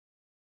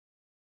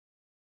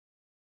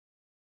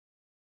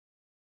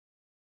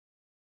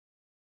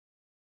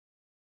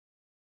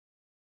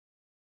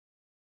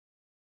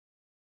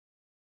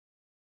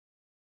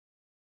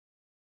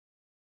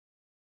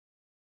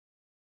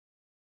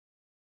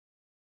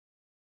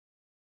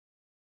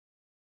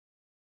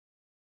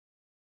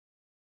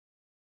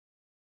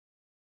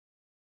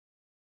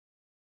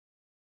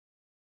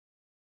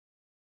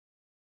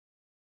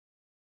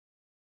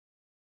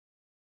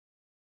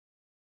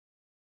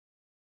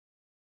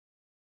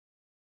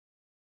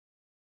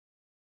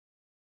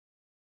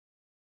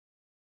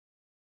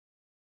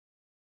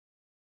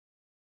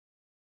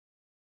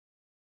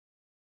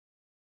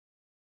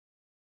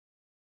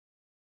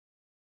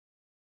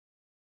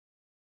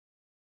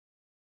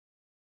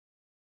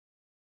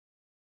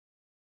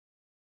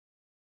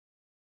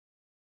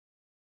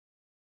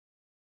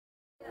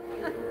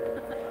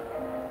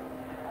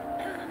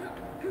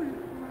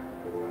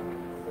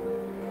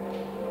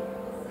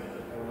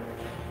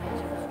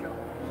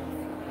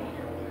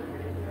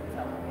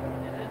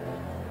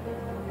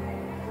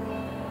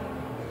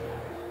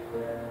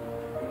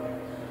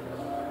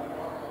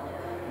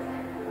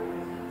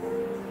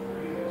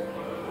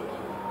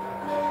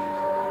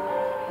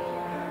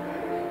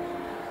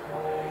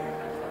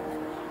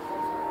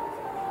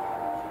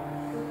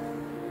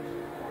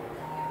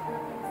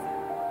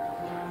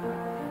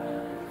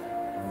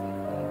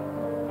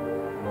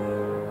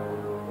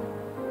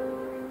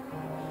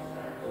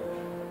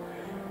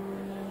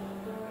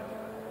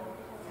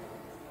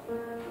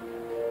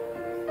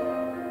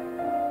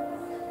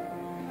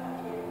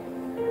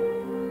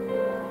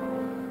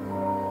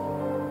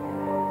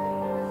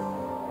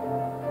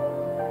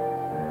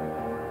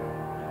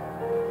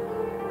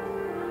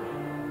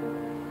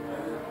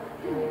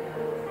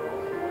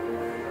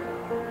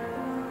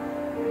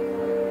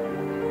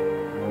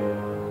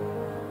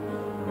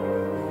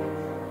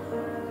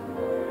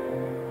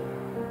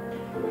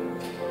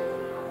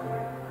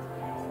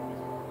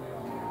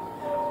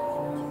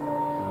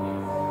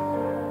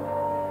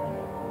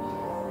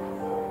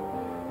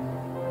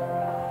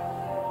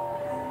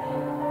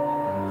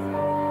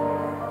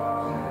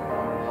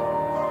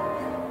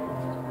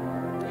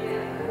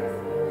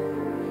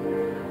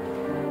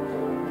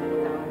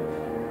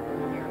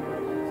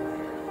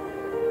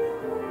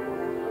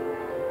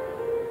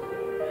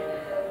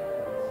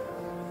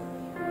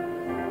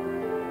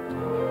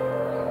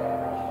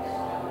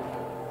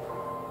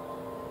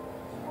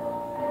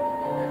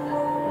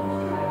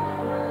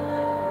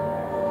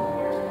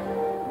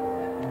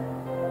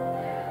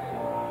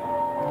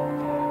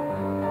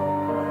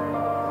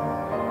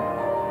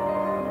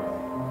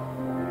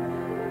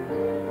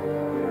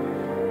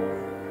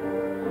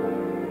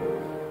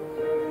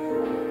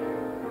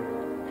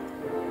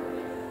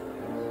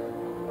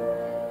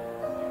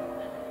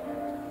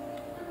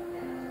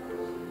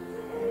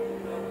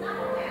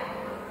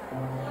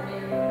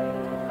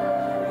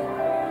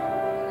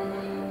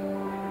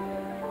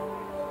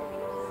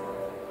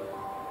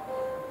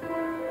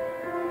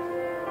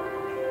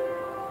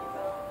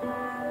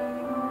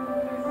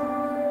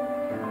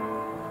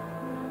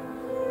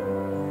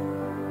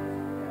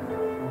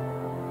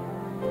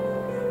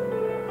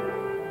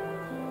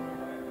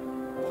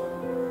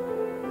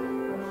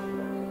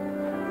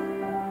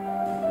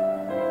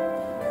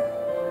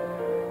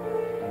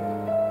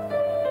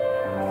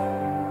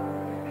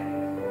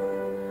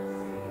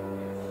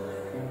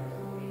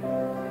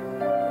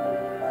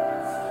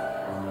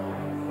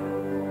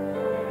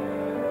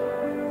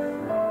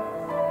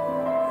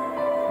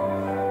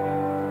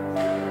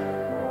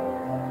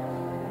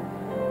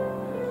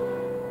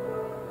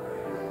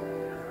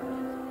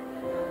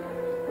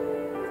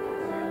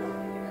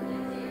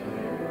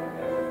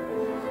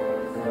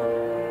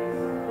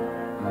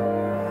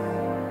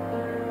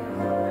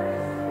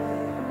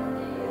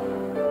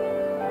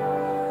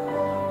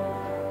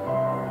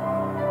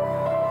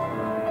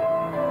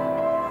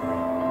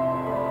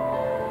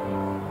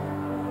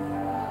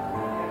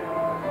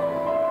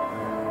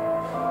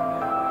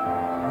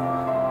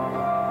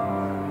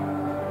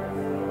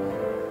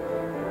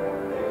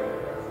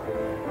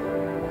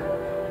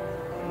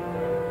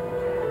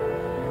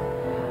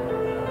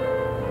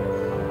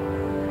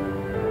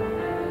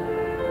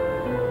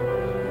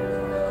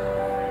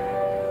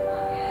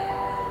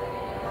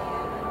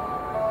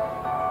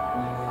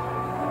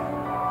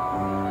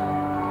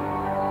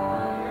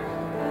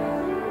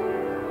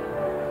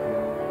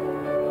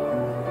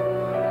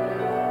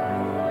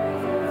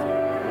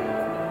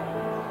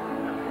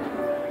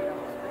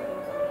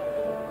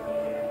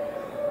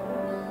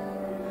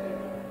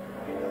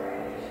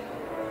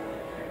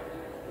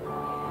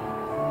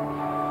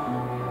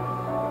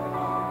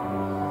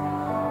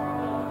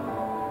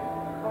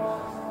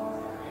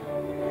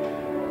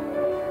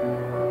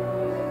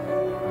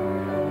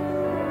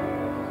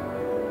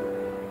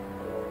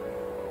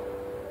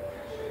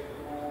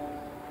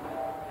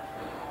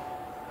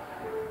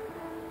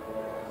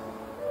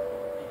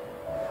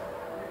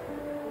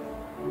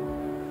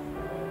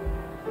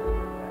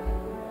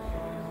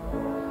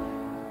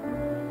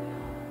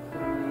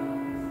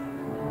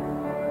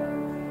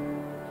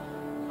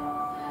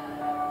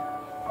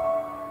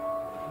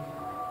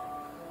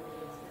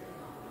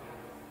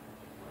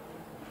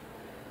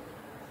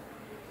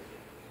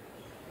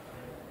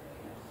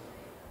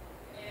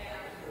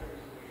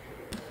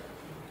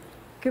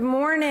Good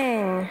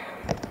morning.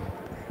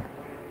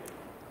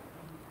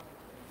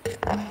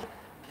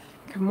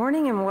 Good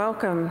morning and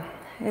welcome.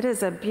 It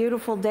is a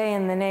beautiful day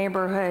in the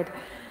neighborhood.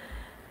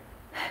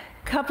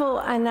 Couple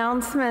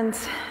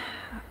announcements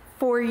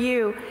for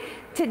you.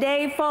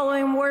 Today,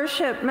 following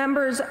worship,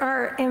 members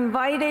are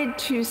invited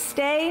to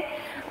stay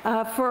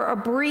for a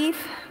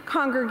brief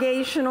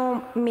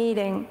congregational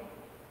meeting.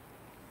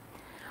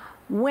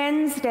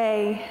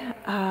 Wednesday,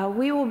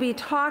 we will be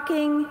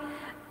talking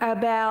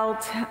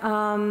about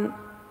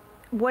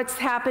what's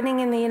happening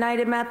in the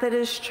United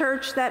Methodist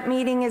Church. That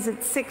meeting is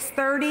at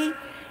 6:30.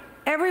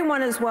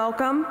 Everyone is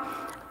welcome.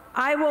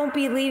 I won't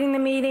be leading the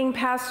meeting.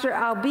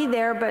 I'll be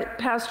there, but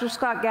Pastor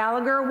Scott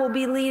Gallagher will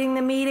be leading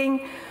the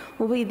meeting.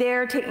 We'll be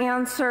there to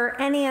answer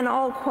any and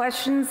all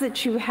questions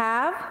that you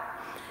have.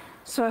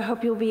 So I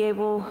hope you'll be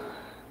able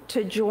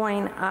to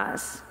join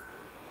us.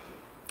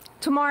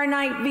 Tomorrow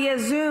night via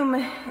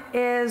Zoom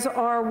is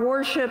our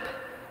worship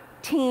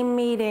team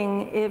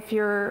meeting. If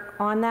you're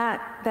on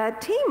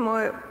that team,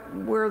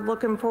 we're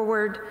looking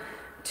forward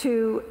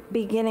to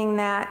beginning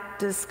that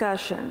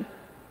discussion.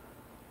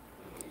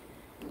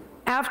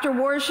 After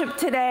worship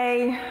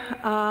today,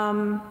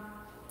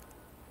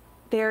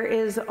 there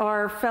is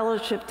our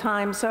fellowship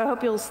time, so I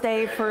hope you'll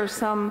stay for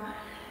some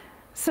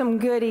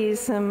goodies,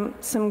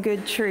 some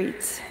good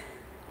treats.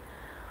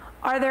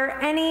 Are there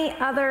any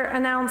other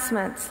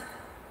announcements?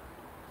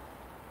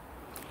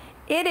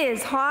 It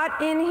is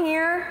hot in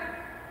here,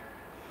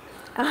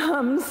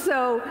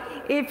 so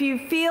if you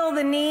feel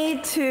the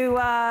need to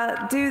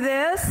do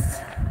this,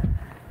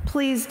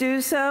 please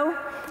do so,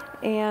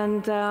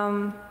 and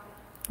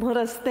let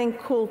us think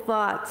cool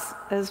thoughts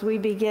as we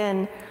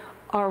begin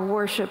our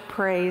worship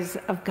praise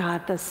of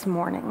God this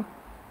morning.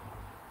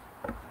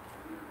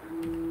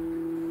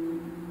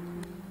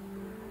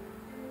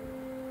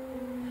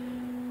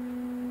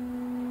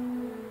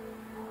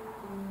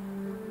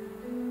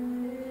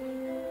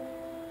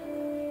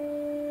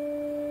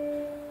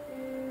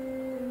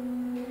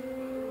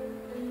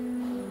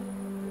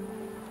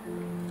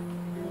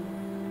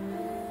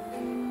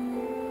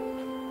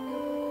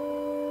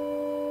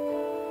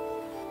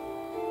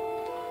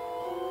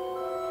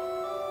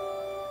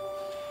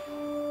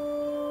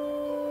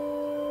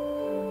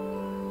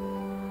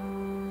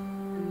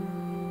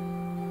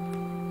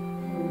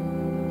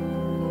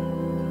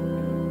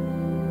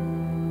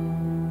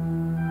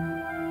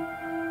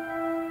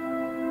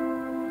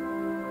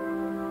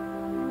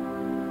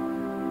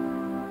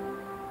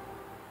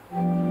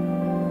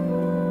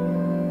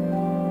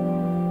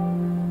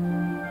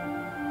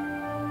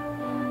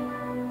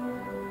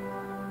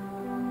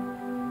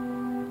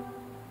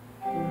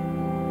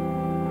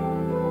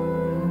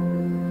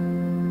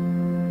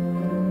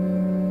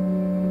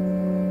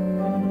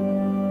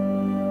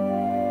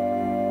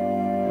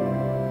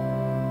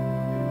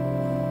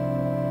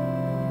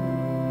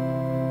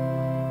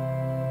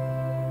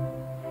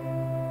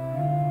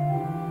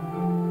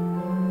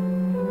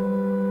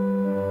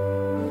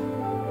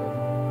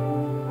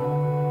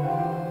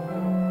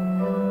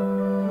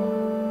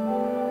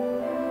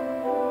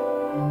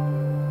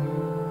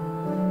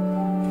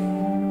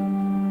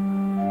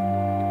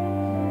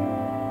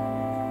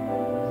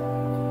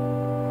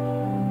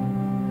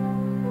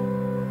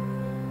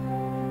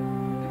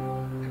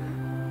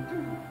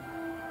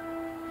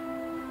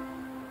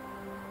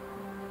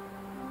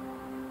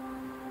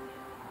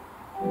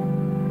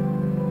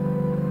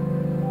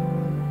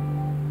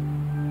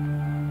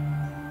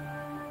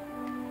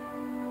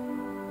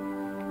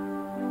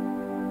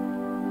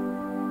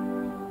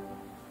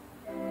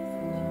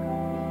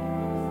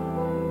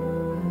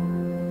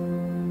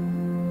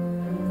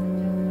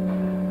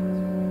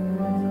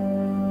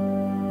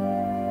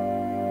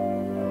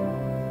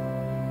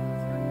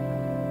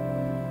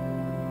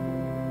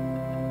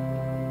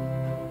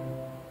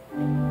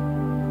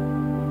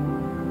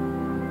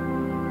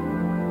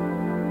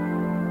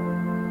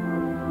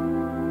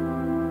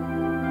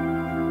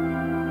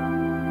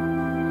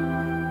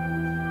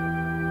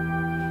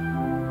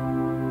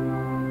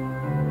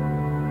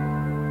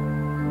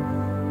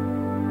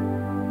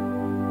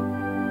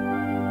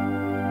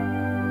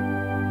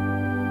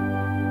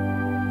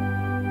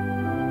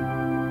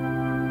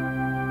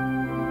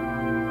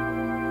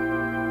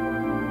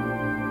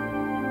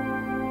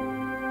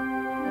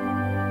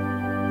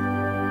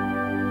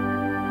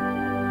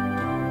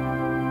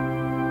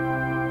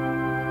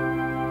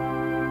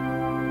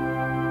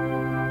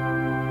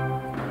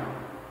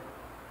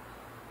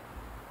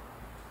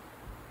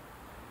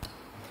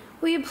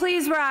 Will you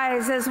please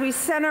rise as we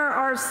center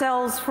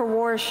ourselves for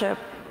worship?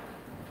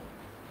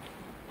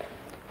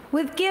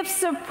 With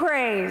gifts of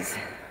praise,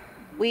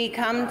 we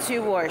come to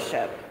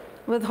worship.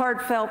 With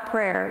heartfelt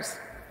prayers,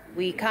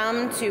 we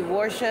come to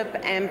worship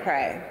and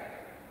pray.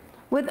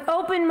 With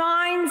open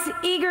minds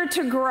eager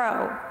to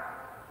grow,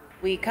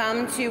 we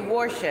come to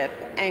worship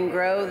and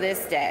grow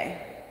this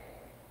day.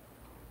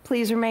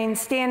 Please remain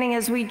standing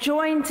as we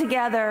join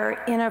together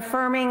in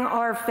affirming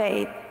our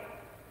faith.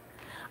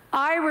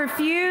 I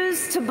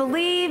refuse to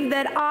believe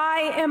that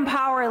I am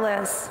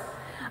powerless.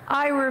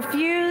 I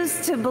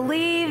refuse to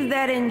believe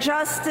that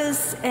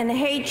injustice and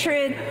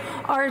hatred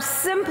are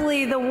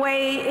simply the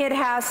way it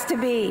has to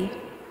be.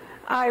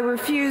 I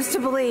refuse to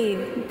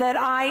believe that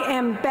I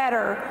am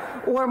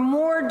better or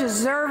more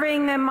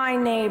deserving than my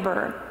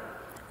neighbor.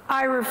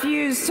 I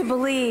refuse to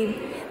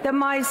believe that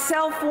my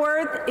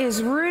self-worth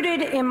is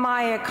rooted in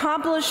my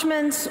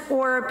accomplishments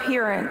or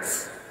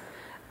appearance.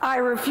 I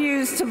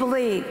refuse to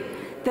believe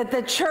that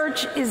the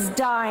church is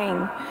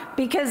dying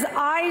because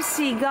I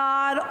see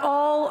God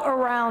all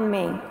around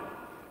me.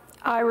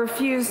 I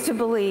refuse to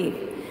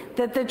believe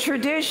that the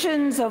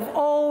traditions of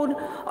old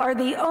are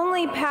the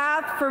only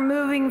path for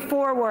moving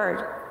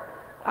forward.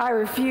 I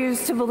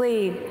refuse to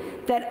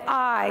believe that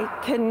I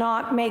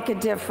cannot make a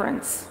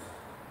difference.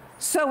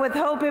 So with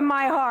hope in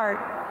my heart,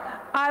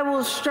 I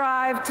will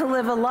strive to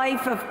live a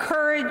life of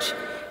courage,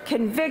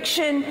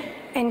 conviction,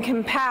 and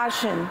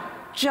compassion,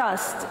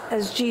 just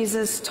as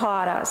Jesus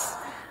taught us.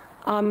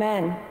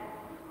 Amen.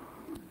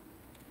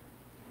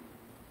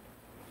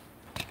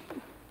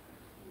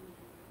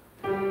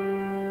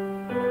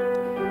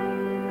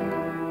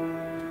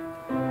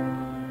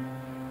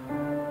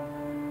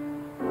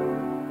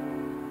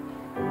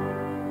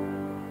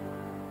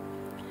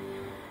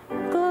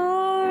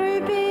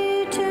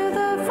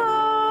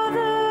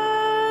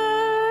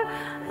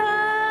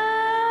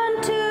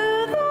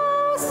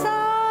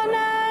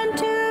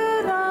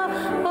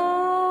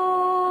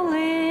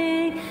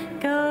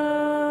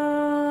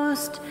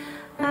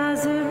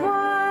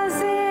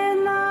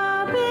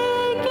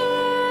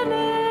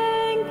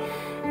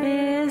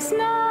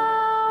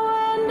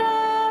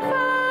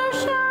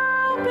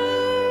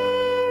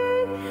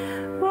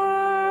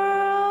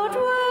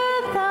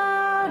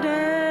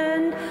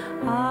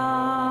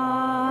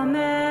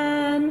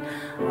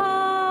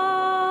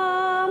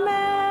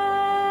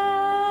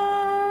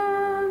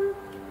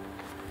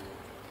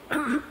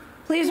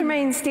 Please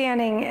remain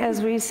standing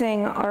as we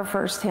sing our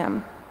first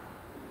hymn.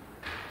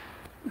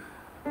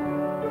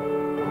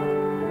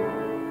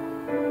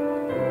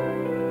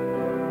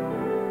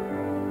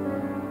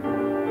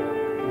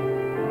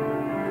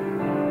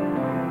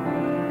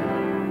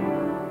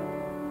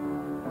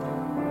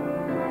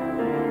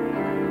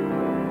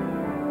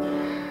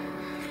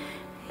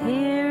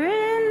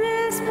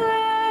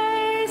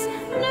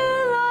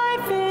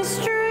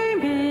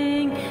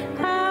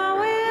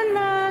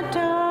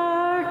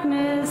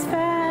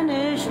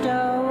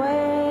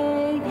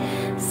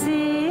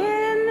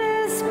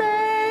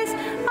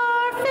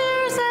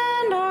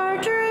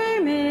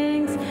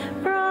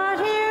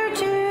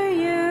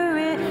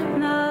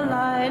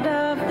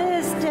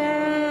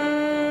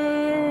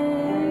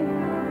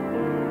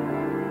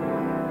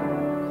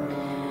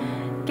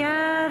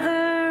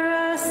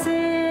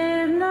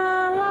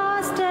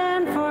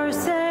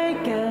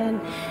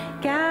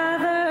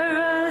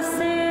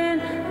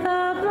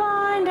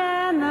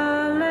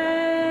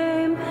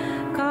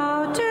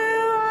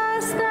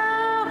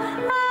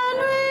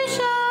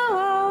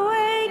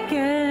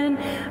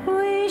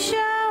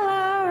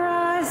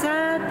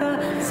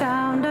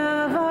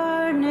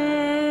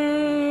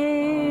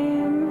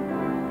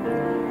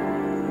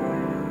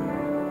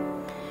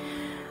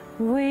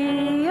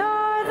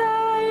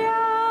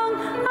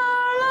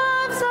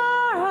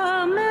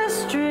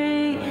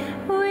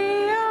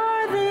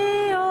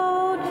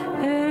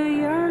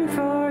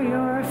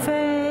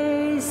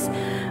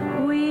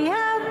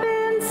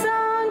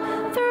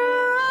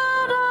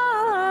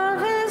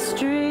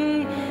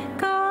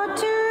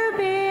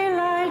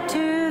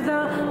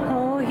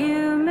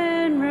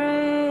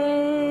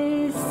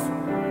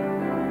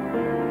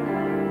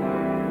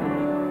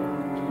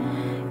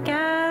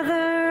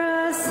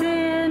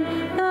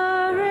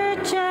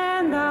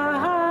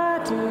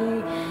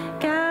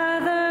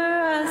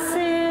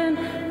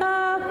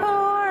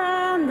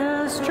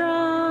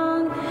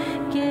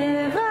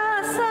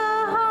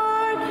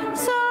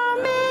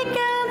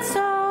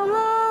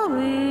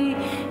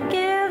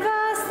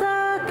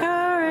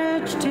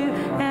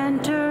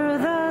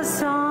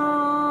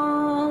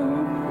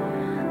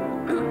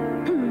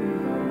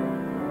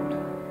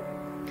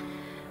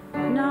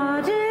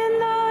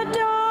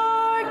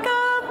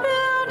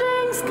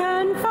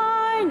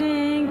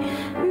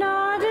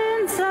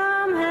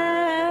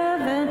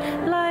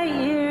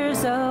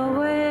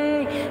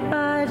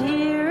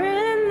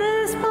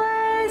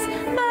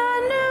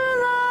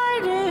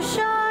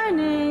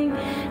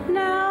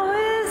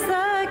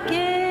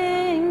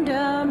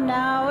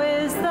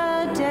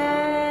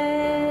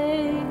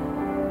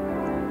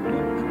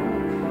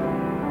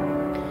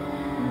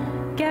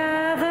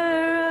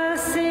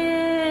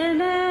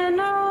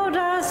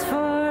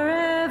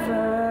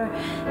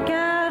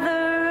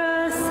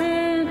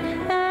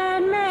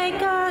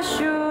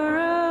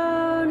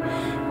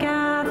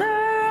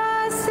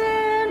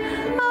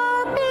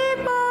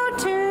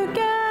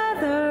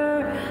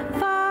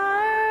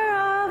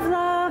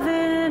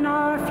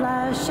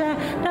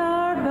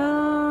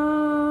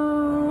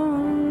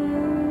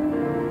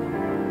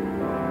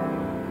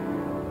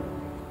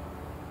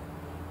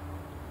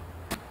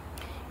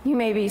 You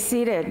may be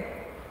seated.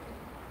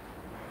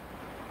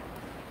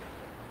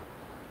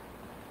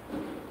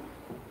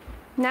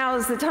 Now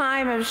is the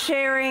time of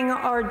sharing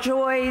our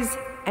joys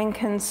and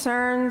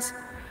concerns.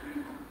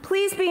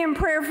 Please be in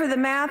prayer for the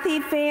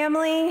Matthey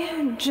family.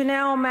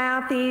 Janelle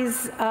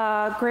Matthey's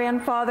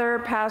grandfather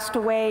passed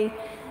away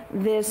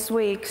this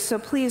week, so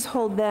please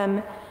hold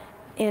them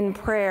in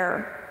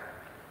prayer.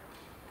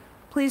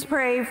 Please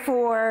pray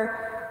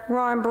for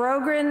Ron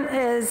Brogren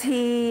as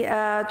he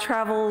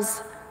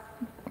travels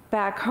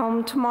back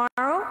home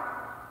tomorrow.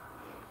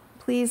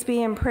 Please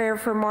be in prayer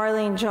for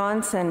Marlene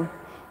Johnson,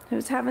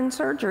 who's having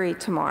surgery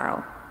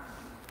tomorrow.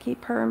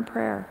 Keep her in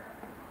prayer.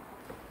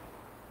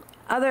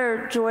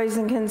 Other joys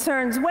and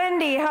concerns.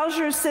 Wendy, how's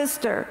your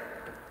sister?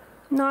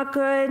 Not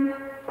good?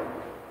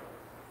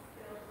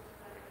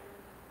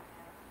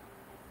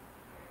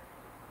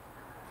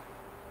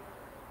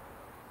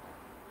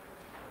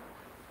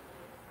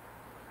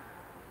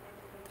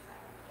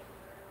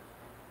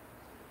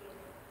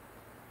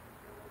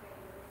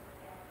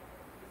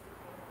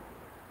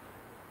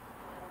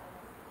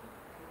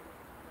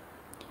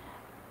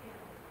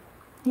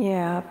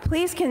 Yeah,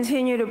 please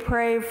continue to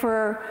pray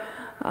for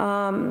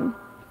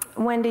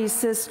Wendy's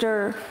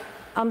sister.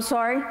 I'm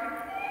sorry?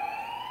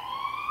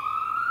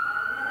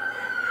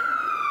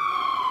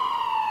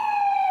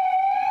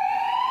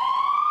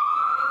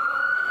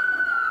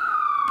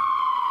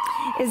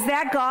 Is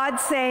that God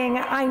saying,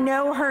 I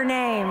know her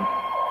name?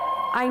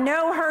 I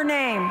know her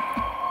name.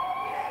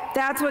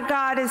 That's what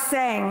God is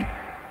saying.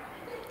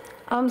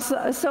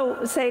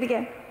 So say it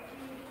again.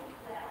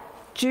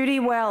 Judy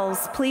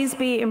Wells, please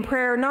be in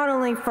prayer not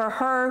only for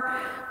her,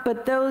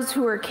 but those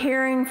who are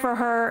caring for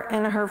her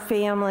and her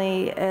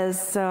family,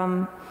 as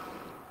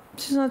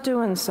she's not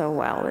doing so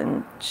well,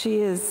 and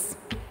she is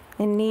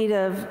in need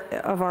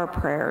of our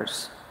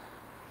prayers.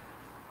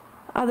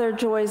 Other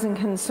joys and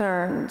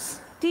concerns.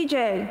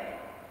 DJ.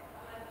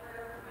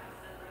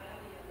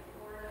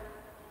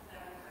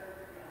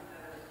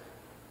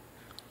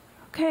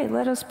 Okay,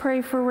 let us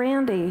pray for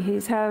Randy.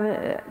 He's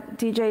having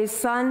DJ's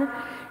son.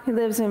 He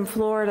lives in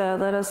Florida.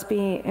 Let us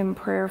be in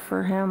prayer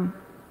for him.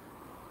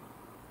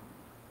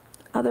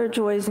 Other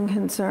joys and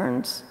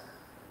concerns.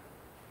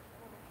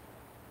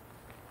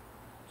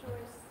 Joyce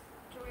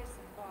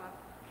and Bob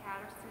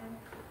Patterson.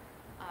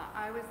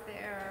 I was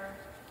there,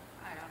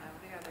 I don't know,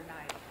 the other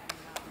night, and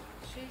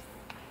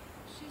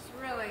she's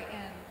really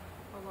in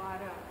a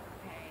lot of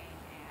pain,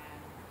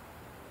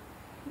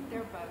 and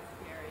they're both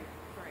very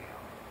frail.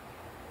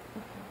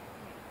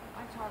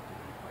 I talked to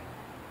them quite.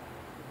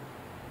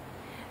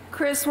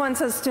 Chris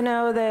wants us to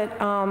know that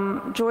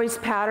Joyce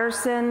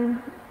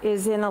Patterson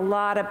is in a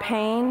lot of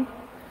pain.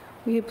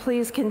 Will you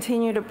please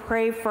continue to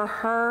pray for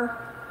her?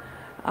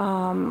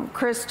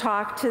 Chris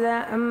talked to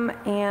them,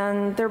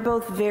 and they're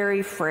both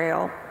very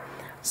frail.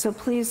 So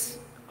please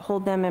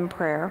hold them in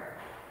prayer.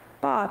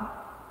 Bob.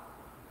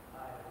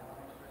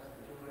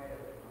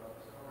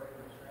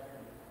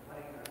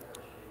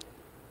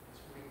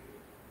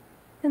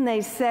 And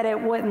they said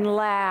it wouldn't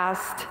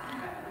last.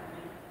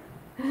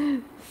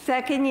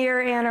 Second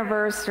year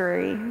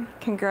anniversary.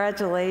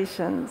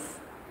 Congratulations.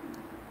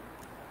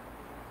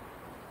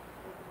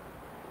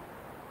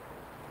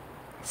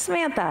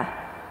 Samantha.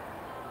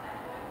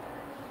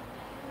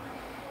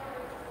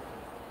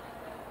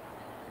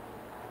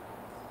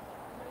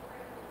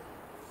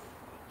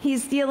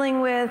 He's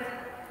dealing with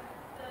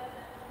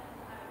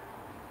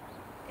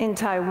in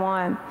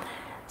Taiwan.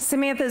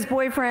 Samantha's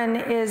boyfriend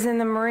is in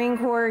the Marine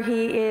Corps.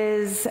 He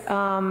is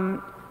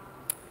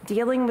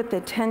dealing with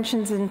the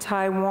tensions in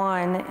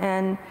Taiwan,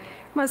 and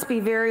it must be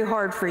very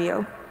hard for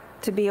you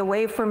to be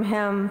away from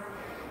him.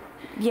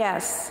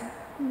 Yes,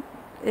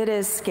 it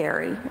is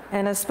scary,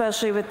 and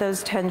especially with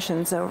those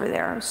tensions over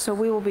there. So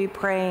we will be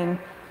praying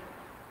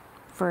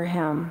for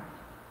him.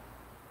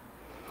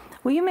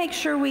 Will you make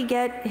sure we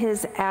get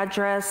his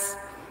address?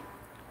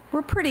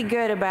 We're pretty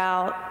good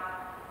about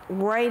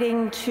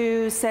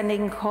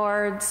sending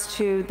cards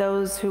to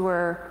those who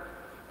are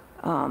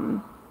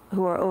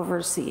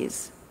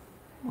overseas.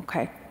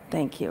 Okay,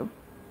 thank you.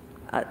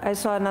 I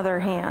saw another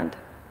hand.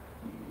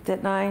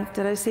 Didn't I?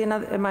 Did I see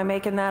another? Am I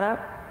making that up?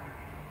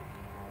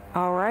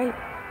 All right.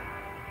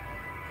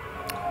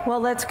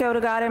 Well, let's go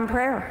to God in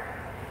prayer.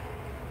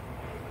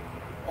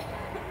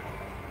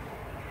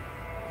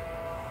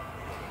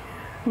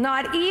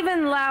 Not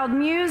even loud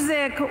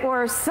music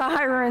or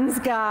sirens,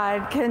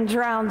 God, can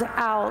drown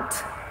out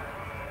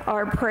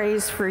our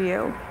praise for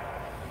you.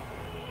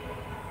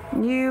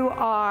 You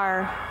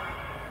are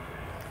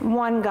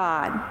one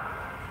God.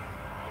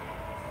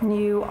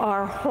 You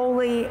are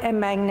holy and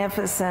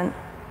magnificent.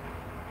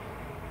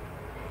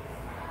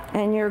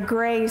 And your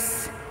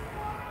grace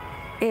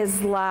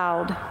is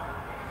loud.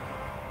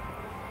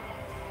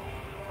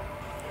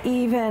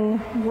 Even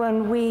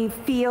when we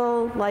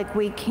feel like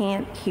we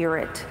can't hear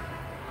it.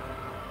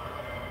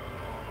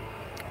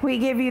 We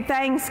give you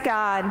thanks,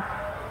 God,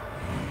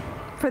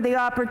 for the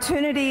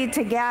opportunity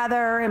to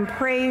gather and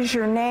praise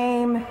your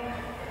name.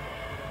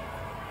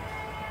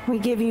 We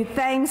give you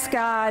thanks,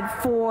 God,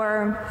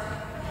 for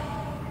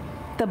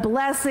the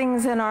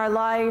blessings in our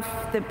life,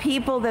 the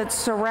people that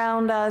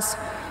surround us,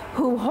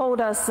 who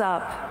hold us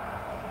up.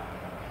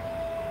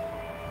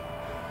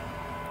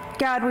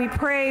 God, we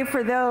pray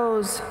for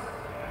those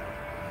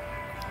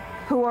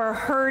who are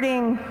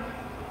hurting,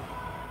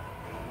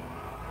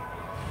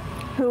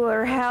 who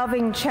are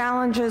having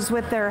challenges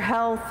with their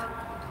health,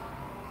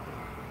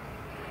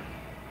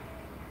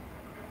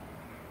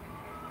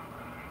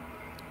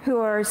 who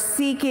are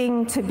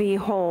seeking to be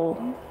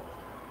whole.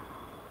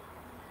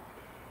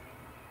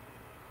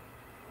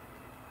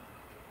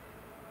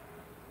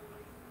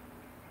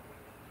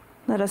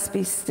 Let us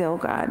be still,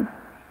 God.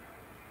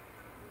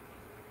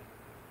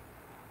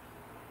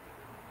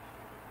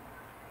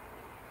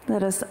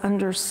 Let us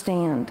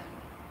understand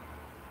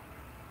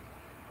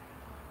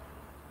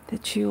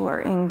that you are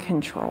in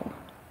control,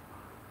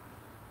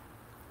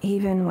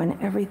 even when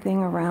everything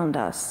around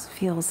us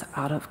feels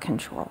out of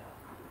control.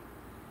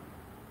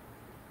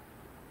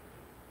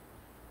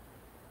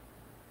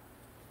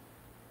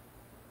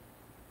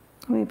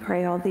 We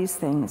pray all these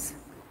things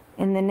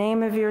in the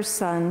name of your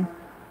Son,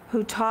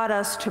 who taught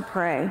us to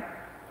pray.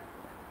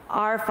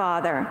 Our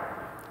Father,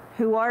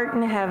 who art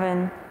in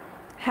heaven,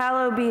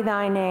 hallowed be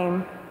thy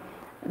name.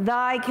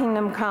 Thy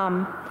kingdom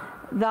come,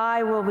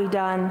 thy will be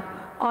done,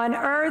 on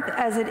earth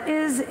as it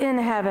is in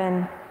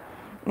heaven.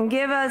 And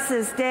give us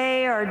this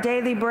day our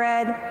daily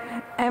bread,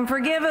 and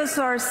forgive us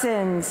our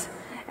sins,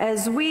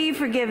 as we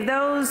forgive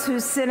those who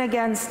sin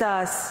against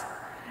us.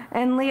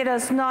 And lead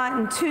us not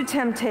into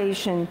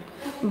temptation,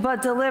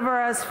 but deliver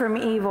us from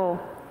evil.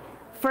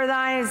 For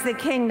thine is the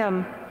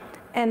kingdom,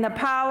 and the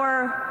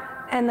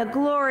power, and the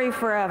glory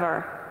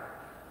forever.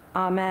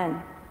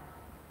 Amen.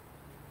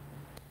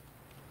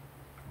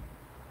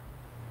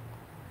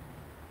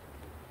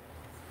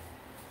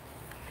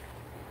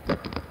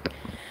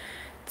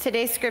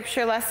 Today's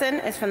scripture lesson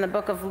is from the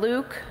book of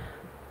Luke,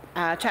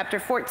 chapter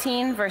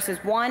 14, verses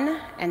 1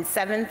 and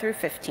 7 through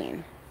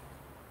 15.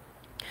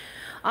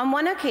 On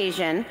one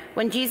occasion,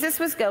 when Jesus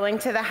was going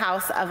to the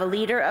house of a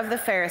leader of the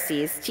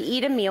Pharisees to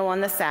eat a meal on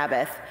the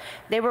Sabbath,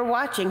 they were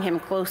watching him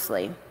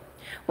closely.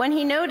 When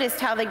he noticed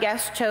how the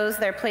guests chose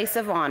their place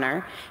of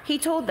honor, he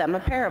told them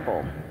a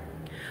parable.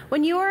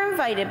 When you are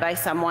invited by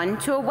someone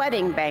to a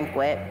wedding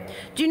banquet,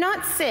 do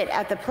not sit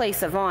at the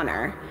place of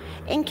honor,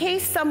 in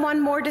case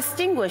someone more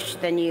distinguished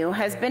than you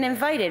has been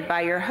invited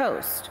by your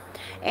host,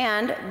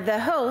 and the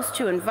host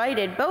who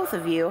invited both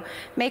of you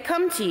may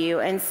come to you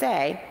and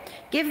say,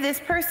 "Give this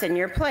person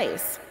your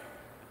place."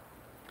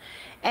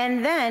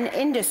 And then,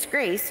 in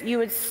disgrace, you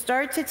would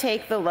start to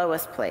take the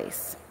lowest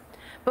place.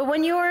 But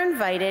when you are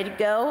invited,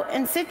 go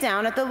and sit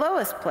down at the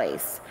lowest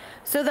place,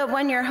 so that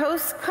when your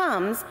host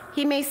comes,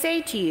 he may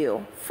say to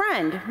you,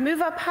 "Friend,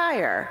 move up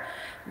higher."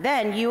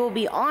 Then you will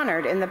be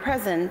honored in the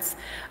presence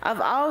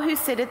of all who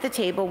sit at the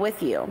table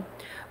with you.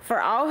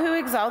 For all who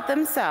exalt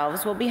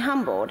themselves will be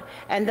humbled,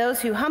 and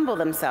those who humble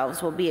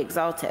themselves will be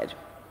exalted.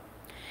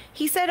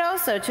 He said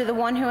also to the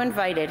one who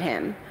invited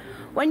him,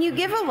 "When you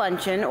give a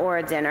luncheon or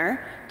a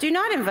dinner, do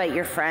not invite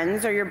your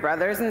friends or your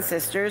brothers and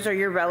sisters or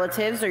your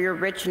relatives or your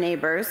rich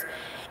neighbors,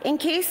 in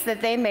case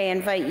that they may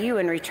invite you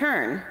in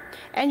return,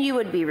 and you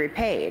would be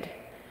repaid.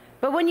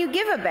 But when you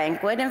give a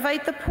banquet,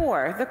 invite the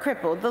poor, the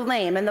crippled, the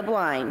lame, and the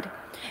blind,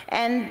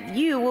 and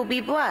you will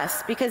be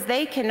blessed, because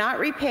they cannot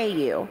repay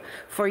you,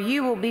 for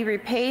you will be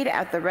repaid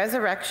at the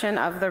resurrection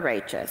of the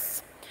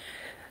righteous."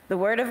 The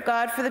word of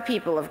God for the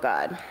people of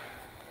God.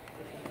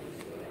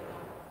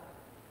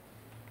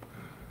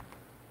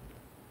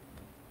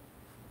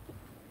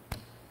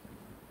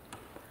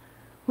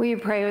 Will you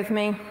pray with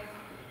me?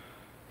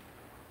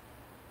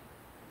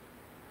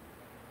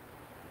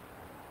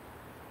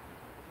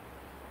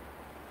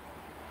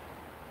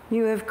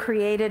 You have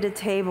created a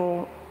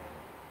table,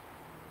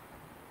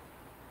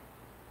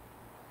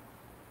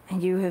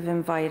 and you have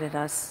invited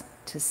us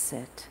to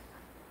sit.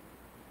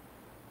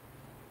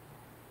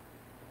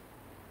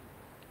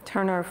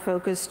 Turn our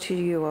focus to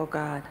you, O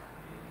God.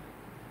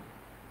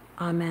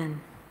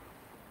 Amen.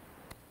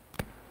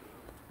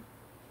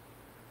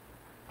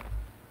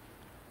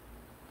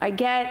 I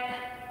get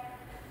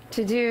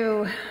to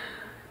do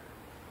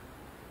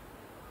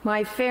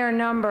my fair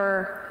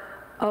number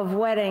of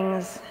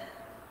weddings,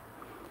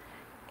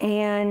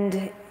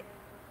 and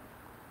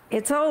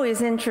it's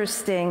always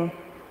interesting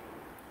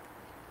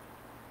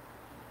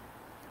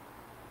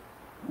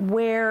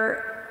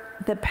where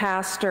the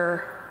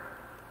pastor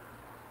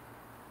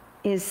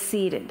is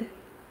seated.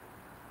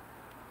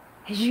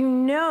 As you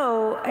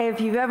know,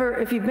 if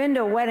you've been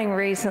to a wedding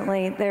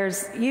recently,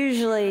 there's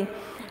usually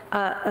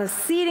a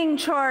seating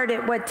chart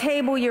at what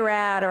table you're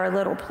at, or a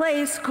little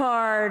place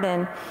card,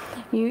 and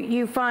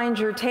you find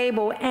your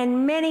table.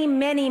 And many,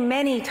 many,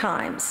 many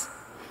times,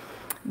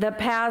 the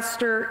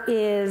pastor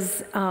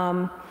is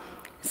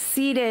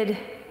seated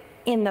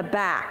in the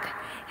back.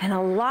 And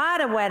a lot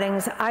of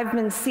weddings, I've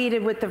been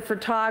seated with the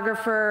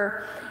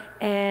photographer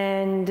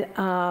and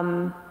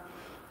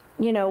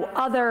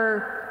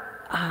other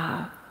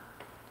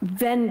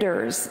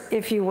vendors,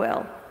 if you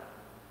will.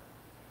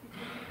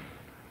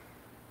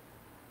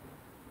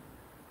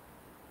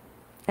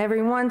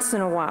 Every once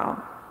in a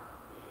while,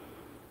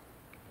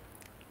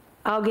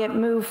 I'll get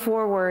moved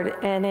forward,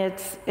 and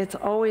it's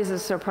always a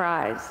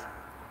surprise.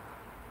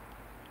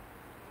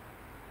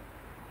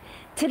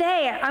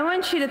 Today, I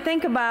want you to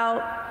think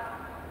about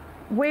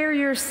where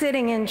you're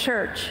sitting in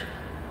church.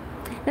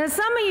 Now,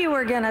 some of you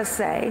are going to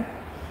say,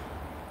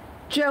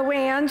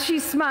 "Joanne,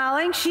 she's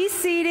smiling, she's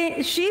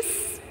seated,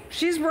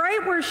 she's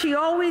right where she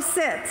always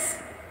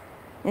sits,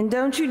 and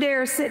don't you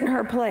dare sit in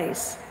her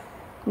place."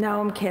 No,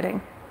 I'm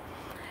kidding.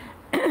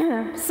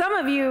 Some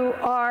of you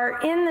are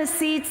in the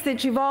seats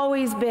that you've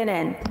always been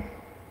in.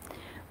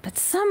 But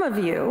some of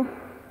you,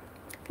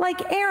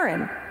 like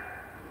Erin,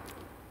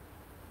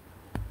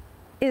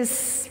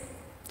 she's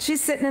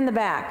sitting in the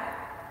back.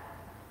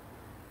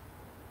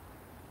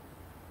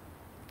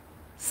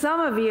 Some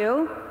of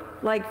you,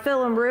 like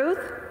Phil and Ruth,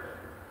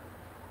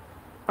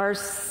 are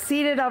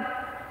seated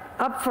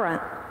up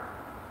front.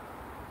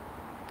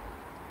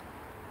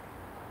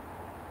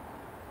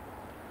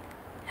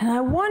 And I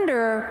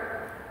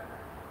wonder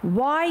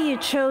why you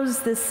chose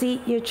the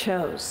seat you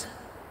chose.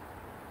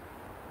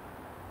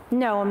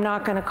 No, I'm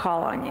not going to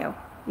call on you.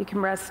 You can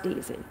rest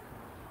easy.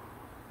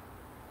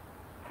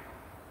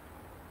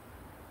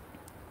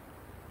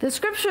 The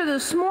scripture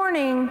this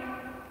morning,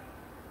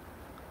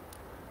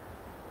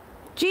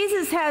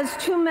 Jesus has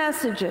two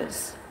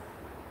messages.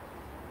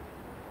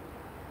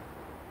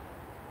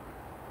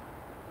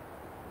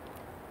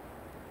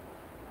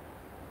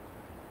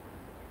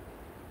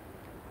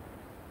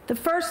 The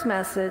first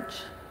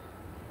message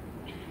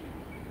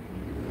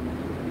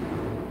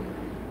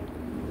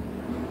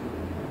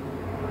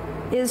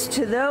is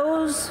to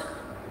those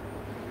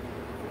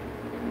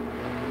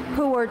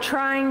who are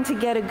trying to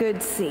get a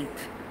good seat.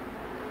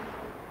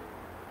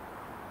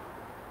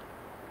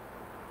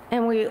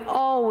 And we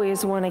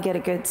always want to get a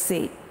good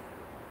seat.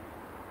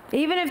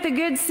 Even if the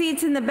good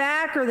seat's in the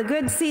back or the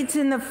good seat's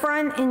in the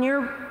front, in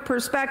your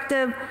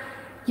perspective,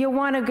 you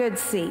want a good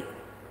seat.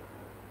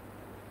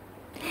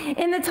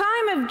 In the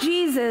time of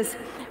Jesus,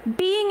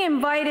 being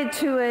invited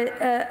to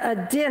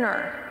a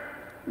dinner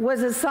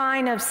was a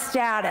sign of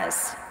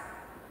status.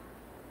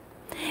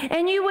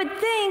 And you would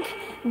think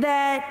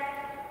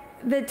that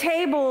the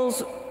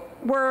tables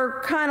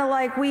were kind of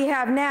like we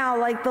have now,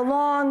 like the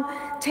long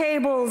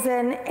tables,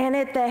 and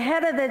at the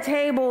head of the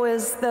table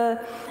is the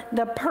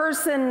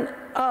person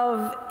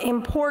of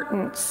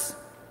importance.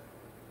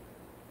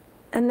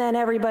 And then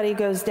everybody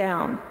goes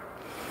down.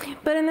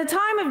 But in the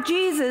time of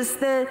Jesus,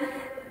 the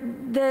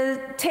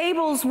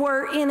tables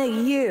were in a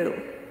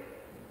U.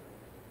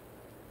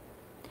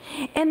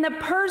 And the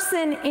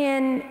person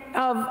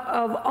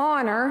of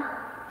honor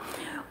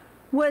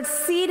was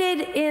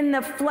seated in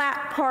the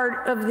flat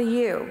part of the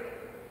U.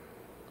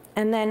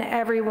 And then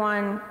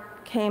everyone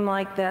came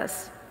like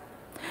this.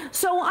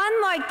 So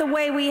unlike the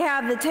way we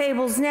have the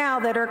tables now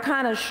that are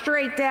kind of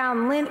straight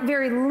down,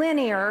 very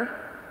linear,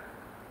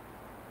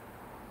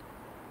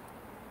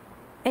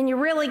 and you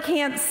really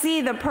can't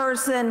see the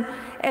person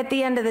at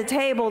the end of the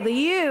table, the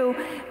U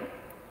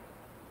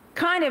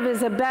kind of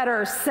is a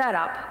better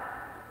setup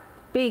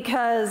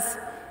because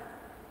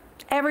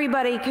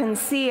everybody can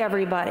see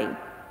everybody.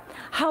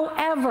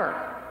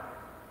 However,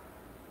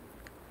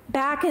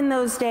 back in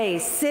those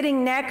days,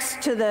 sitting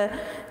next to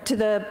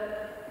the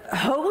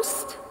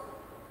host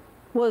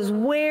was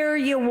where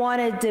you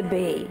wanted to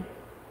be.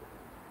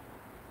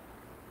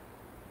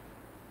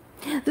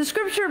 The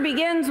scripture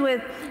begins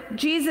with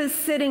Jesus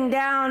sitting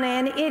down,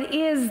 and it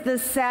is the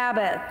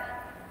Sabbath.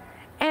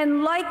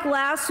 And like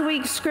last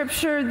week's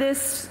scripture,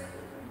 this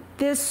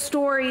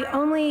story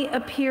only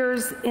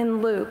appears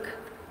in Luke.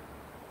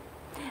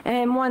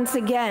 And once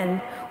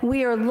again,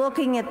 we are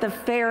looking at the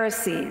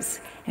Pharisees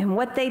and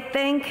what they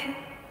think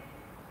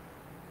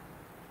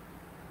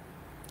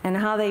and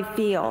how they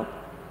feel.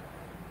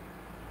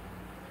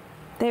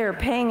 They are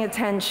paying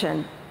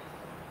attention.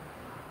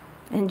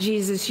 And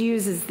Jesus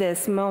uses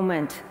this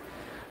moment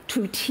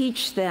to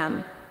teach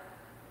them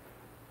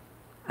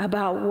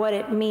about what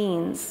it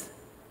means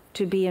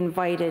to be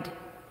invited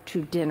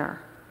to dinner.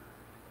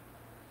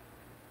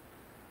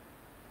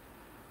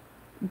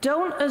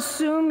 Don't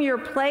assume your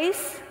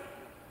place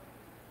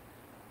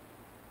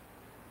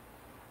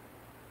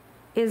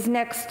is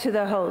next to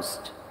the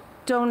host.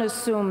 Don't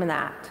assume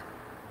that.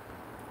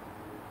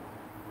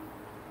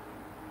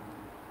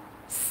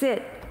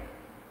 Sit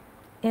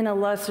in a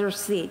lesser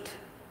seat.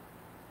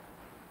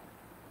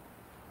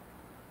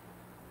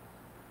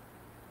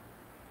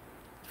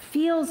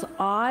 Feels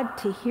odd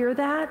to hear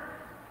that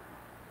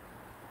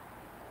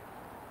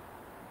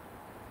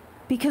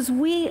because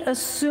we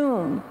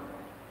assume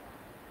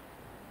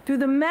through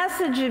the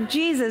message of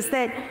Jesus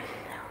that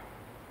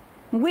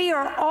we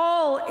are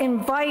all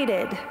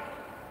invited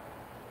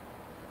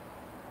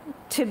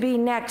to be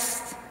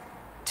next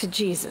to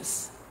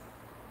Jesus.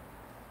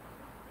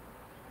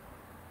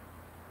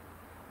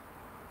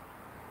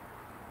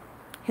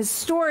 His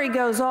story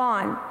goes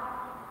on.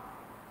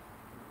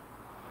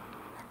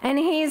 And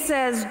he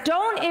says,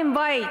 don't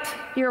invite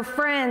your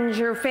friends,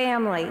 your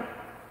family.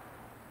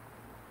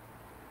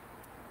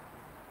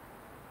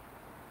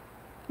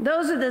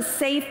 Those are the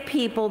safe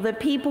people, the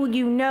people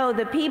you know,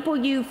 the people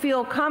you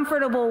feel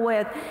comfortable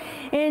with.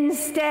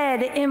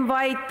 Instead,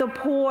 invite the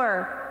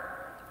poor,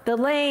 the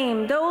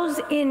lame, those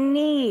in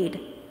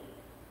need.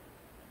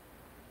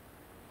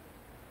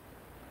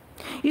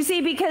 You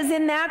see, because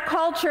in that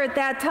culture at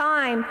that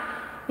time,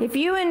 if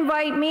you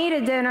invite me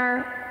to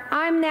dinner,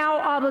 I'm now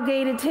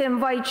obligated to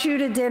invite you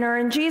to dinner.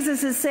 And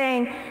Jesus is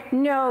saying,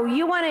 no,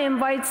 you want to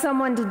invite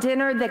someone to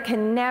dinner that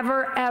can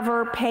never,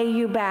 ever pay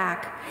you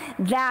back.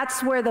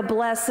 That's where the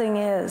blessing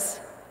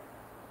is.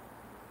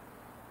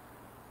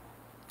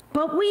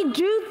 But we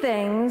do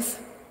things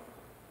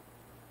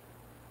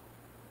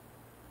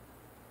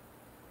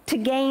to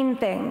gain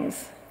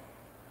things.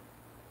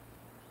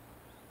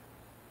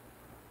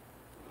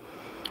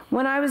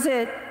 When I was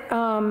at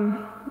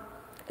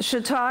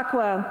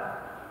Chautauqua,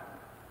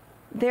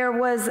 there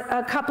was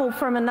a couple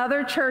from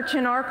another church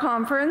in our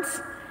conference,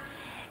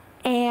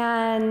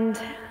 and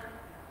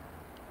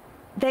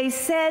they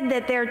said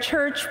that their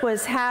church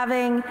was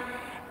having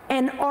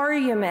an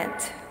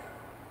argument,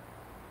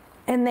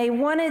 and they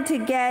wanted to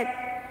get,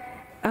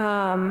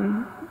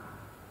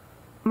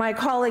 my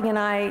colleague and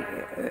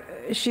I,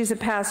 she's a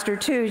pastor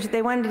too,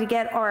 they wanted to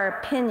get our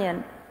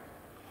opinion.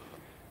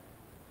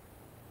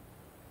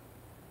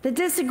 The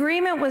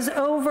disagreement was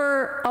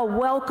over a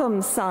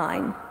welcome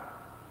sign.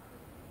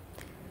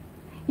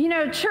 You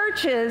know,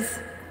 churches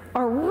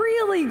are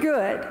really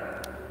good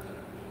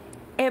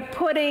at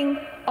putting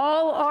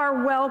all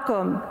are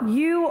welcome,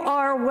 you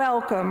are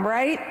welcome,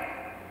 right?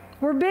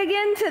 We're big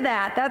into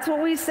that. That's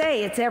what we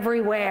say, it's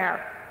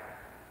everywhere.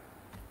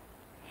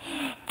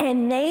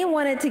 And they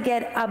wanted to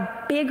get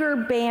a bigger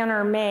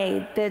banner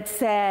made that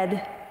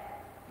said,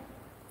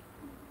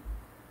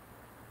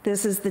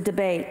 this is the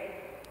debate.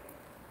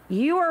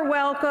 You are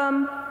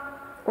welcome,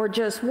 or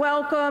just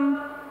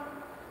welcome,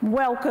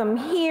 welcome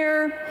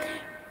here.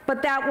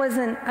 But that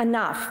wasn't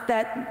enough.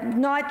 That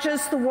not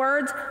just the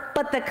words,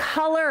 but the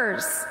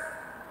colors.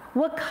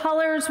 What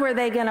colors were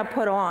they going to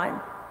put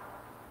on?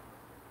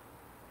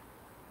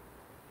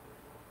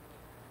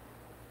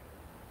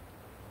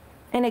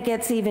 And it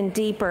gets even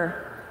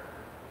deeper.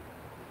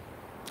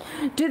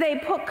 Do they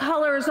put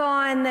colors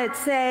on that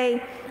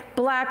say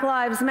Black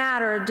Lives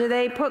Matter? Do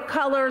they put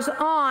colors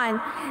on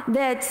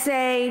that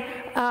say,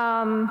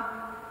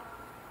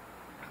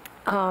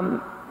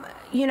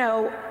 you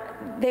know,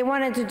 they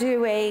wanted to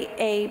do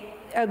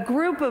a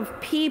group of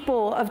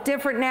people of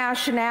different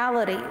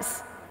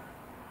nationalities?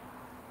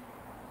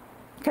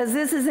 Because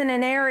this is in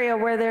an area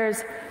where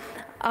there's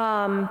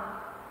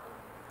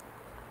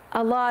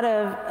a lot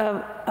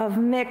of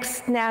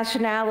mixed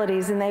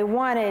nationalities, and they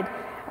wanted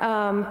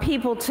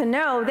people to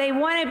know. They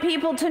wanted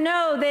people to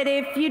know that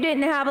if you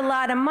didn't have a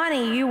lot of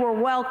money, you were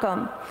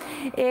welcome.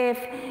 If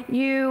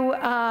you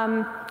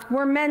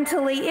were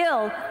mentally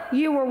ill,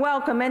 you were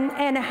welcome.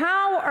 And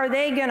how are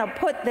they going to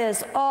put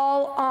this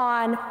all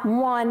on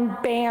one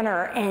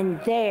banner? And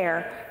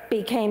there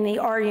became the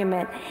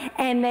argument.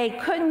 And they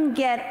couldn't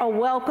get a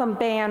welcome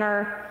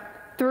banner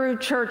through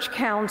church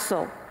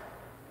council.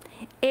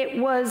 It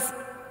was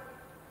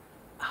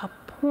a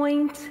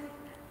point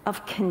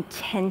of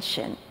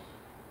contention,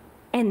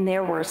 and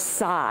there were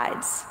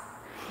sides.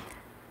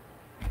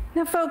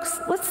 Now, folks,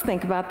 let's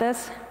think about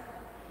this.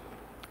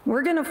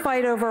 We're going to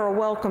fight over a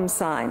welcome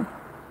sign.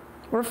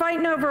 We're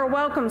fighting over a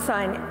welcome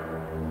sign.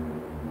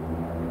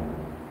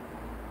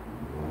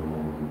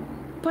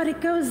 But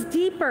it goes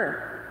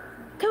deeper.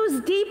 It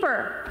goes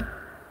deeper.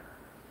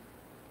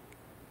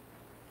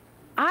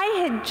 I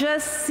had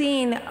just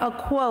seen a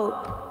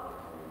quote,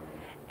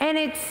 and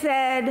it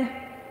said,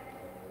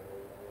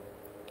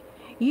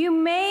 "You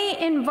may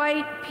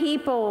invite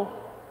people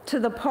to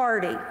the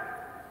party.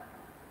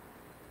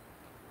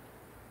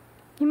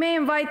 You may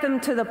invite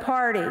them to the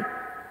party,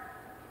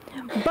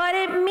 but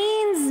it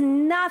means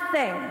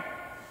nothing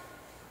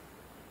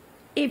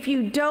if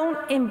you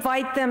don't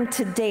invite them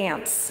to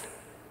dance."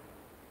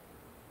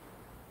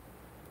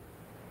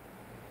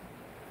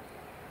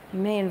 You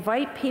may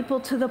invite people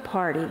to the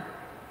party,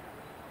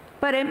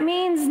 but it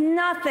means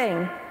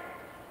nothing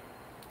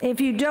if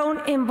you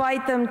don't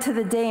invite them to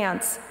the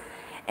dance.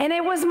 And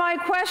it was my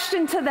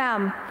question to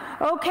them,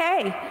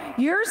 okay,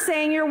 you're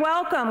saying you're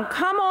welcome,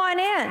 come on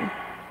in,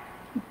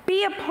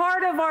 be a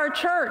part of our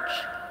church,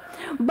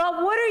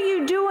 but what are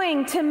you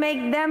doing to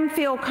make them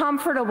feel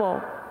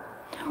comfortable?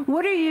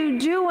 What are you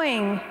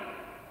doing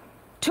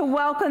to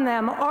welcome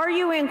them? Are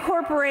you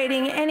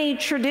incorporating any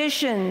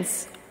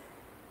traditions?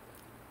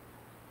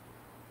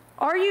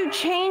 Are you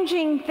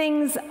changing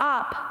things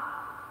up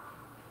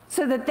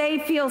so that they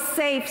feel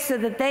safe, so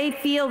that they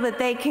feel that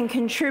they can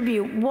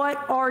contribute?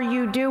 What are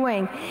you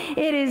doing?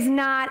 It is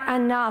not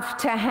enough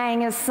to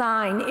hang a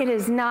sign. It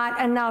is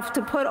not enough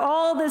to put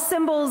all the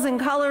symbols and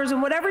colors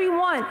and whatever you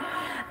want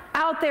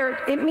out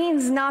there. It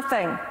means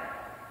nothing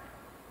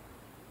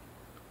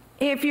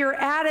if your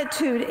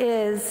attitude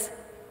is,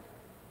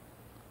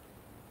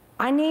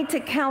 I need to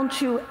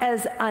count you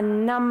as a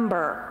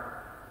number,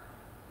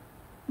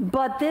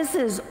 but this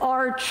is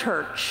our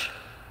church,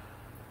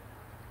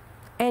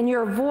 and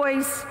your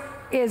voice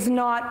is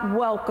not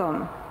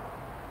welcome.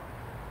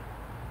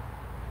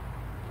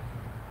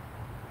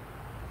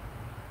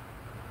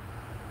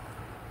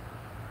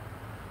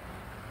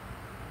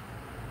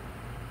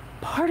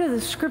 Part of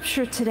the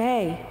scripture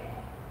today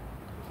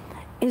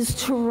is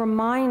to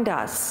remind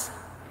us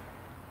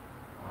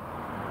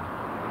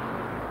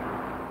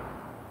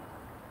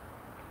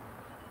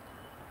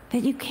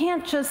that you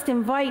can't just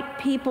invite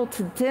people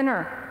to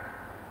dinner,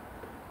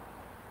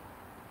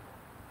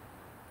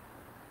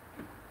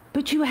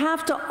 but you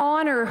have to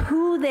honor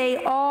who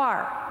they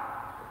are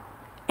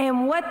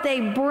and what they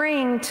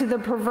bring to the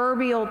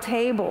proverbial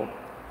table.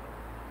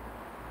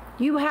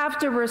 You have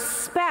to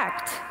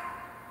respect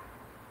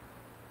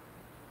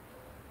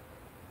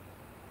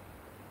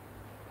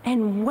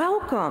and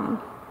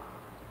welcome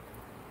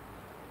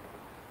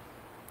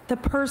the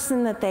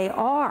person that they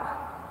are.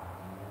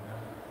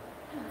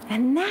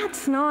 And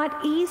that's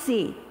not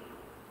easy.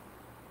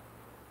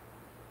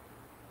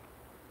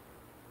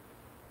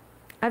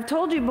 I've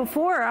told you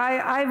before,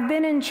 I've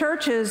been in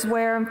churches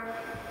where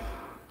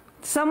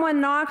someone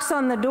knocks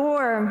on the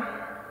door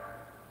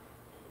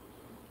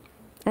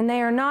and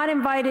they are not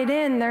invited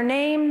in. Their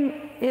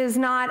name is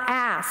not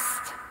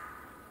asked.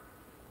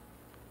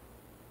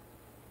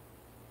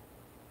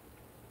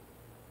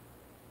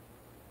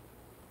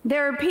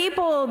 There are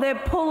people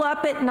that pull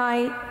up at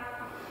night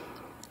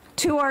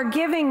to our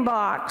giving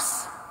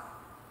box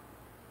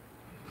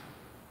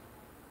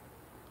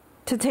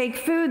to take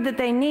food that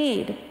they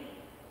need.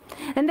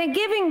 And the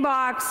giving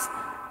box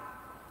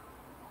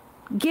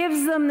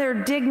gives them their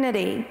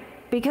dignity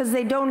because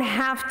they don't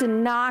have to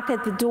knock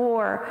at the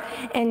door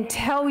and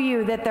tell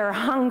you that they're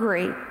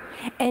hungry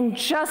and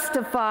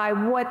justify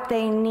what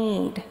they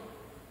need.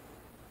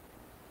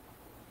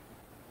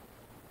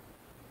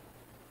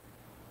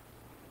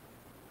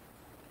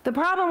 The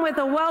problem with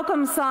a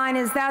welcome sign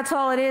is that's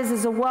all it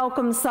is a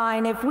welcome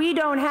sign. If we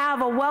don't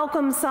have a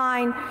welcome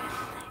sign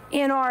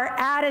in our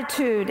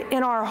attitude,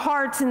 in our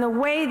hearts, in the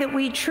way that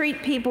we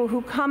treat people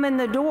who come in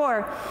the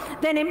door,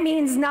 then it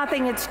means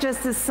nothing. It's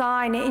just a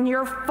sign, and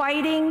you're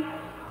fighting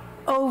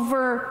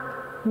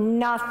over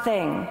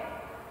nothing.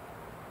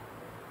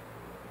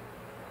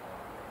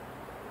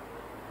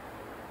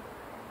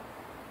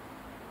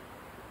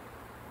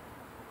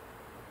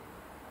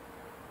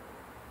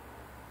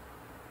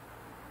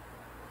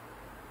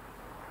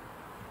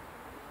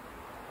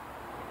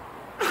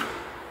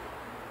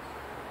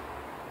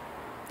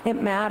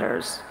 It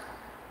matters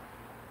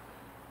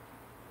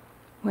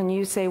when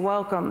you say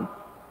welcome,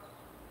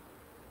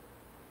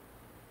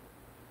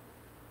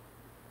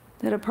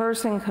 that a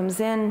person comes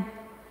in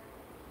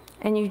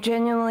and you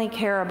genuinely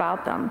care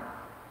about them.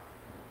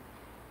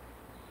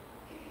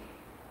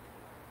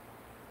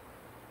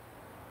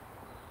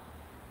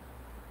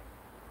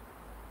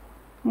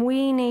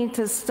 We need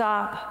to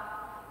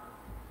stop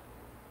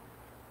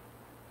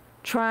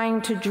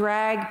trying to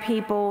drag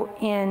people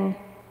in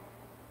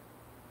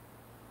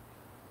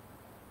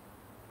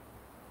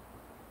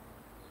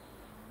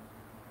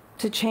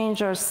to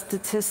change our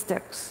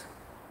statistics.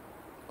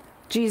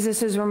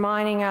 Jesus is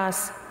reminding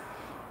us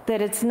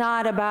that it's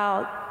not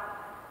about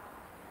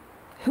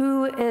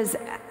who is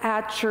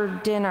at your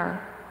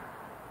dinner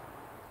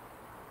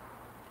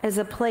as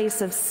a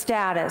place of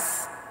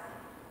status.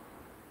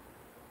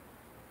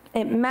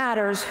 It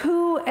matters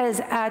who is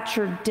at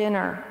your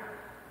dinner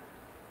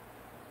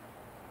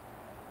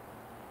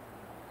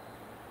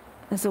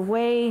as a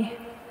way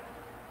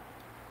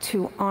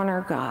to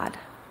honor God.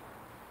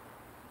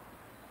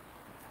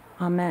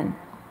 Amen.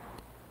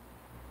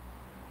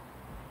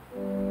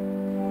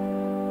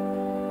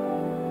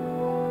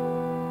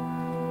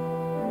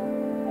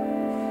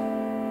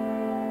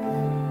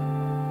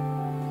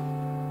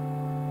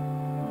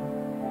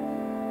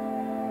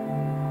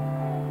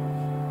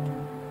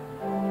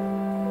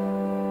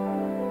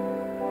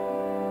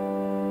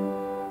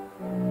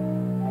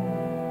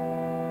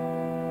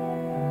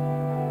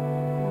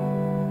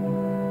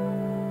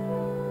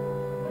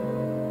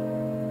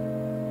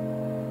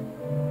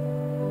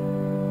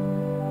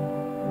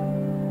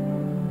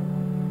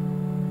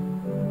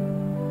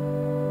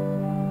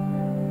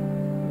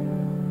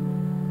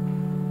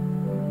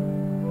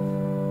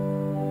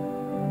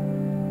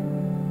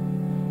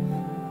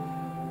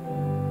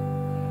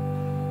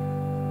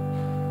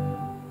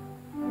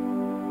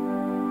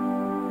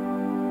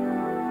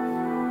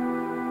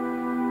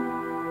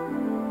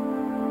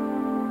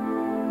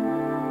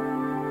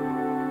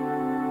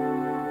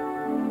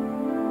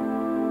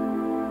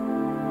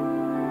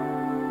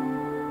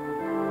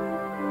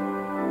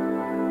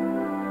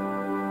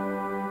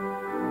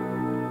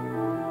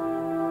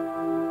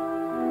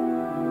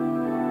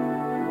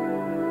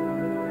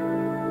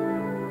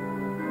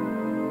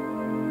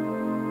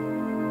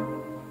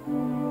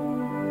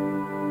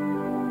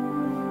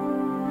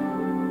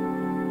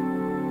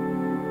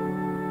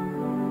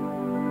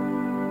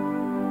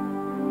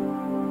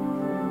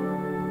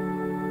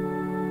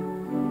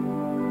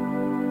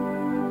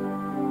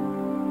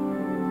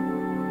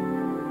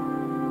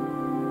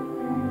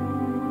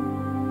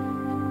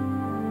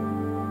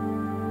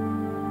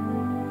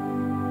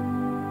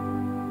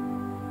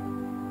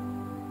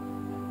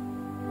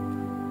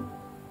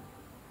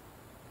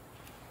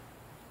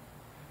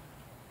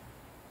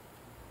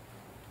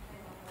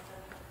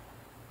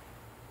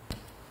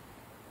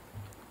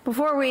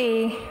 Before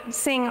we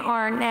sing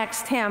our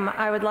next hymn,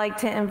 I would like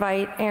to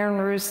invite Erin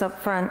Roos up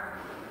front.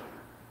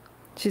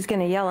 She's going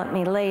to yell at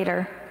me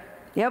later.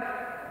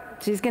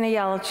 Yep, she's going to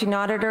yell. She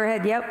nodded her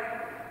head, yep.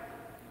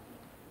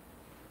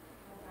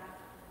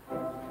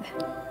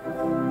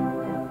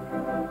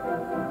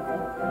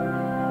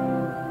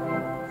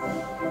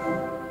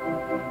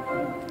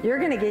 You're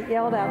going to get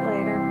yelled at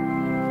later.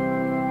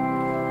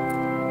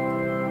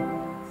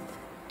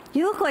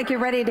 You look like you're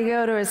ready to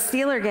go to a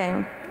Steeler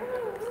game.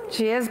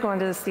 She is going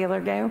to the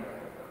Steeler game.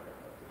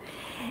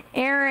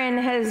 Erin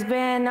has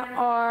been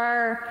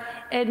our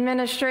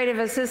administrative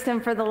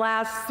assistant for the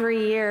last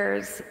 3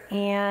 years,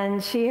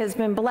 and she has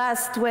been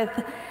blessed with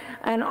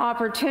an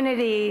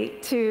opportunity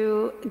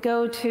to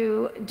go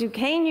to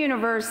Duquesne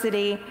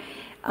University,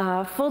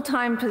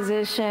 full-time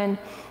position,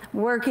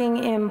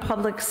 working in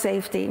public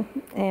safety.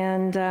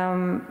 And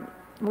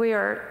we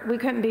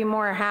couldn't be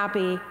more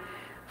happy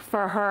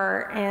for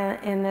her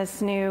in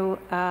this new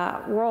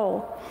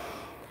role.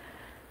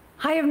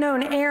 I have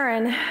known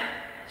Erin.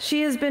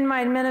 She has been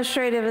my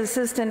administrative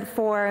assistant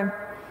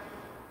for,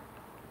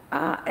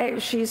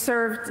 she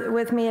served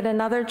with me at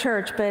another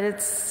church, but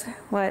it's,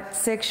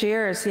 6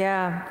 years?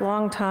 Yeah,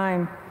 long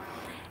time.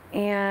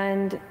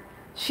 And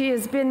she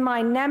has been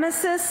my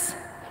nemesis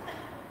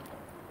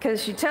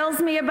because she tells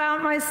me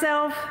about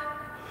myself,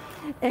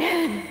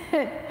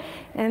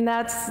 and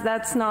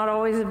that's not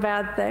always a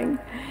bad thing.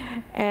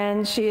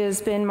 And she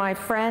has been my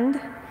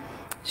friend.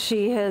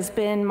 She has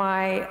been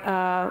my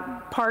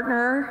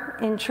partner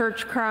in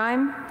church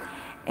crime,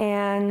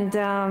 and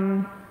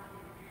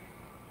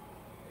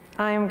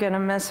I am going to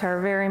miss her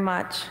very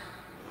much.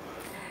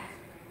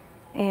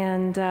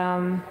 And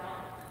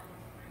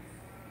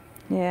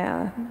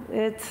yeah,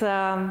 it's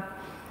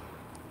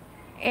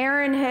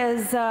Erin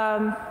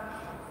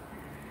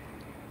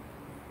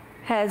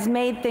has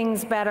made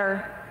things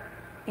better,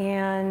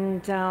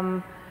 and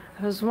I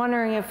was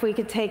wondering if we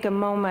could take a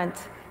moment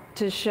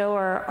to show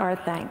her our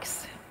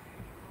thanks.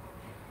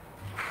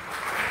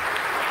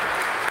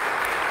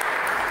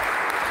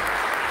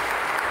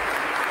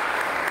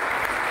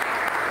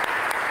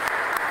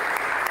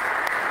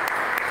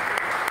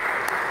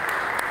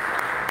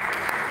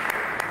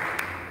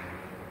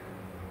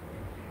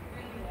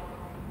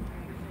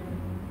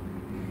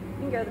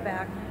 You can go to the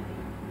back.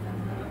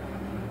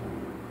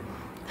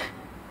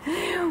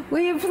 Will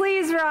you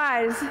please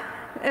rise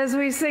as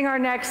we sing our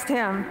next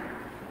hymn?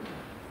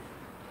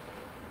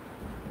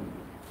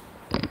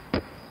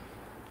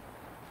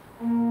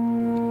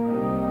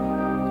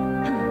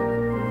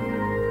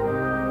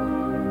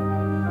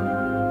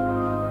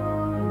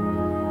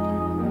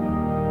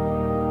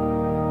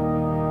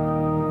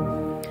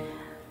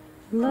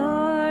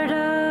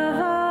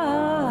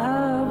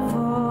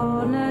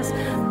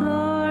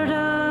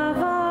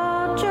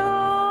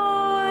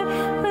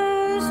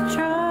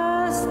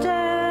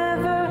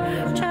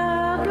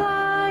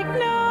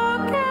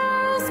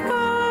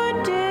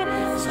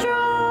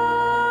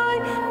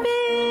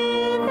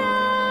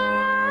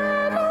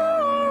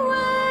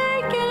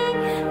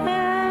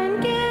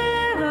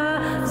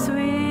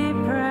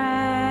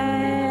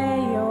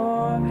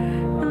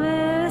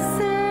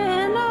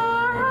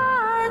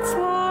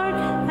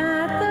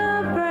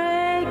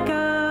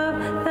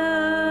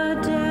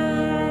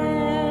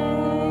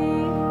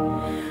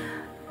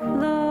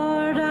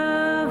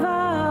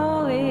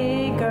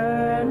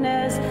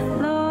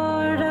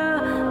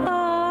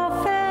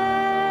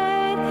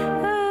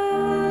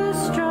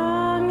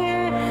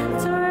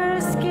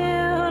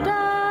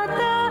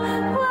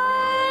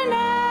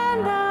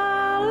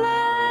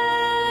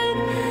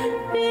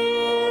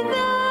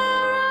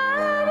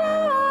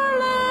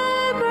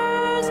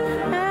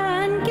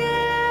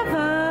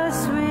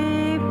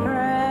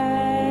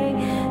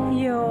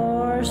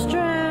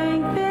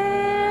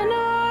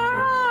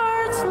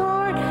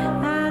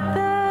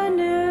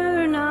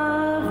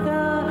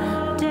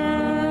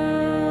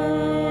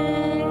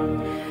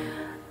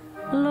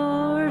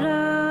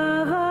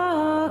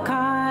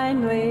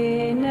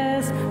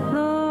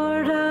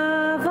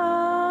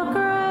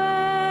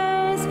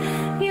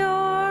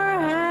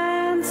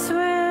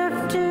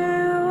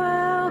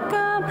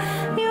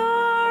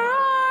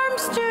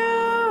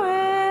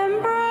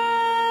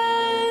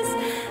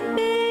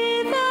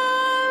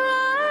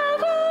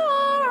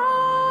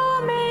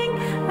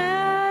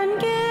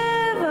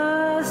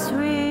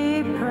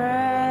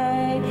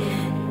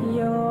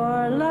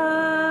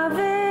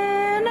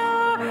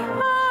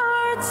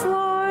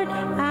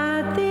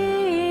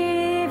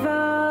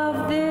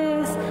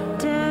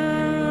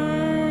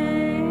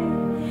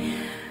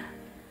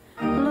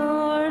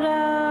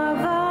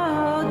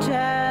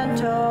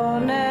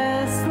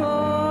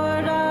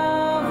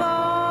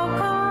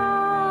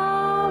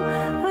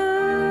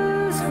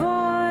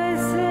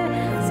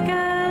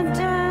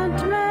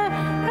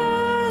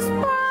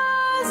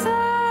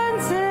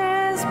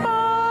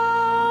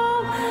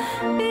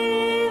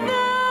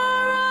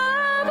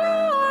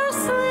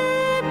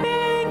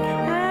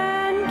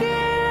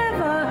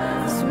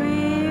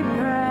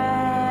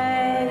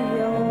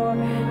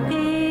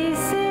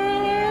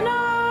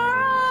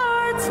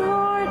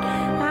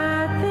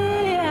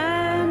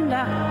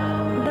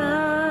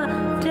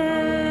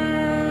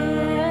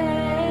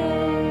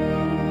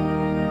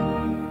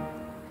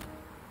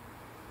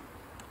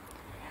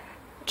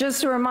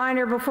 Just a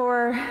reminder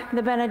before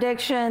the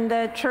benediction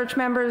that church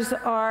members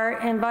are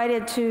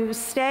invited to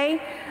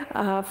stay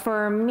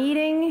for a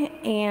meeting,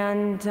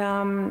 and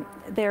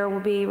there will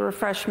be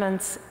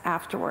refreshments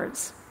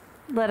afterwards.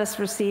 Let us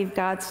receive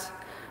God's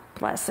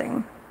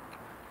blessing.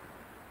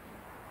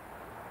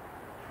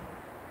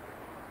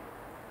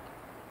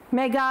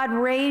 May God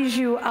raise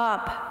you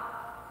up.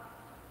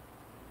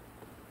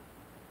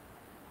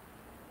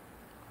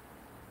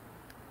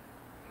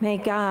 May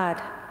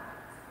God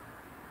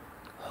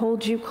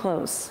hold you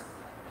close.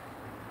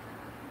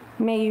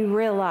 May you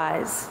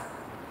realize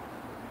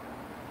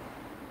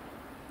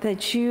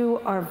that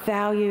you are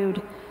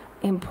valued,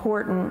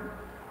 important,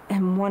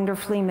 and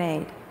wonderfully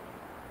made.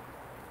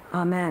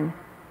 Amen.